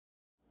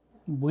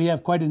We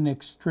have quite an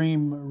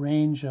extreme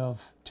range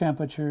of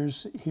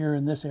temperatures here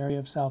in this area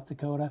of South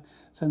Dakota.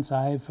 Since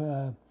I've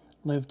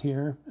lived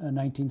here in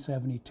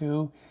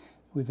 1972,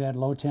 we've had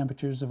low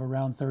temperatures of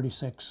around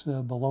 36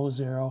 below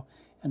zero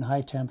and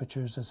high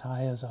temperatures as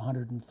high as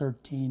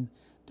 113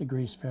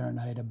 degrees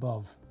Fahrenheit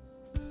above.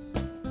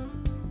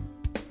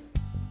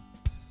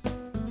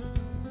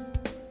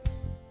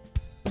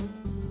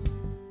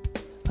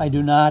 I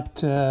do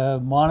not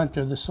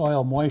monitor the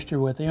soil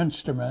moisture with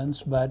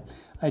instruments, but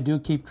I do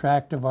keep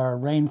track of our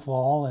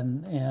rainfall,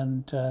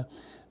 and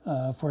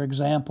for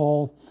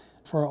example,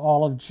 for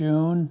all of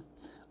June,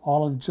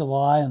 all of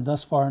July, and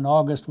thus far in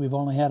August, we've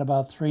only had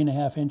about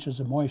 3.5 inches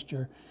of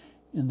moisture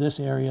in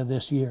this area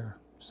this year.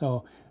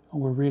 So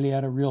we're really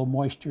at a real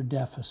moisture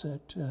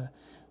deficit,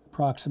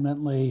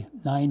 approximately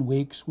 9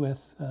 weeks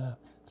with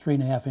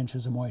 3.5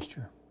 inches of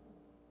moisture.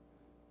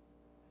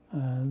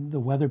 The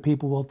weather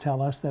people will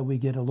tell us that we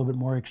get a little bit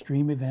more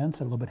extreme events,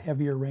 a little bit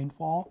heavier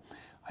rainfall.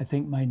 I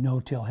think my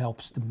no-till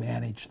helps to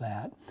manage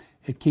that.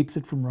 It keeps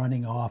it from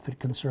running off. It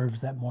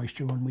conserves that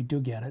moisture when we do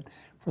get it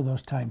for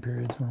those time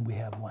periods when we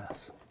have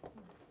less.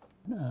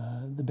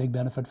 The big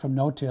benefit from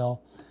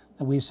no-till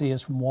that we see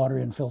is from water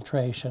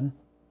infiltration.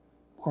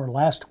 Or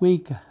last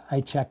week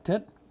I checked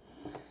it,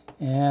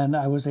 and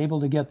I was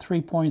able to get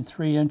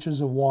 3.3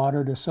 inches of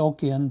water to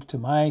soak into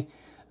my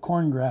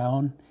corn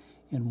ground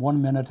in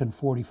 1 minute and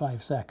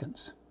 45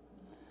 seconds.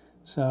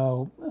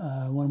 So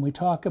when we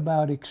talk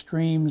about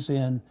extremes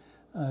in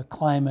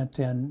climate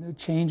and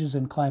changes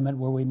in climate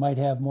where we might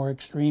have more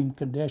extreme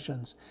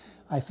conditions,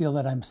 I feel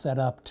that I'm set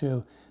up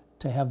to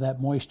have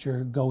that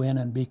moisture go in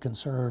and be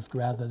conserved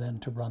rather than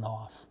to run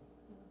off.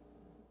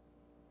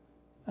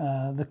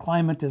 The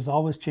climate is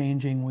always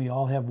changing. We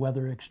all have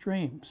weather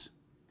extremes.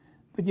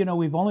 But you know,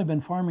 we've only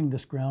been farming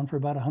this ground for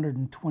about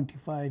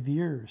 125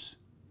 years.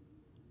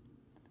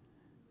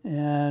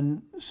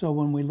 And so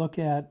when we look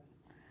at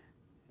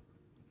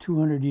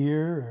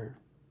 200-year or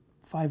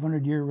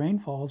 500-year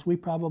rainfalls, we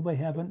probably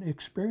haven't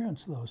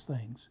experienced those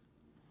things.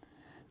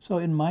 So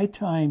in my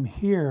time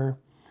here,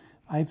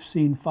 I've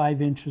seen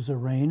 5 inches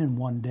of rain in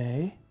one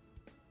day.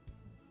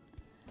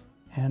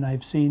 And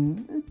I've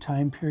seen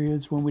time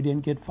periods when we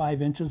didn't get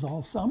 5 inches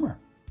all summer.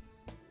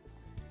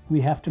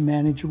 We have to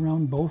manage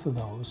around both of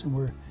those,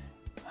 and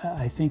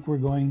I think we're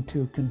going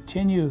to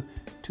continue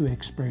to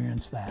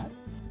experience that.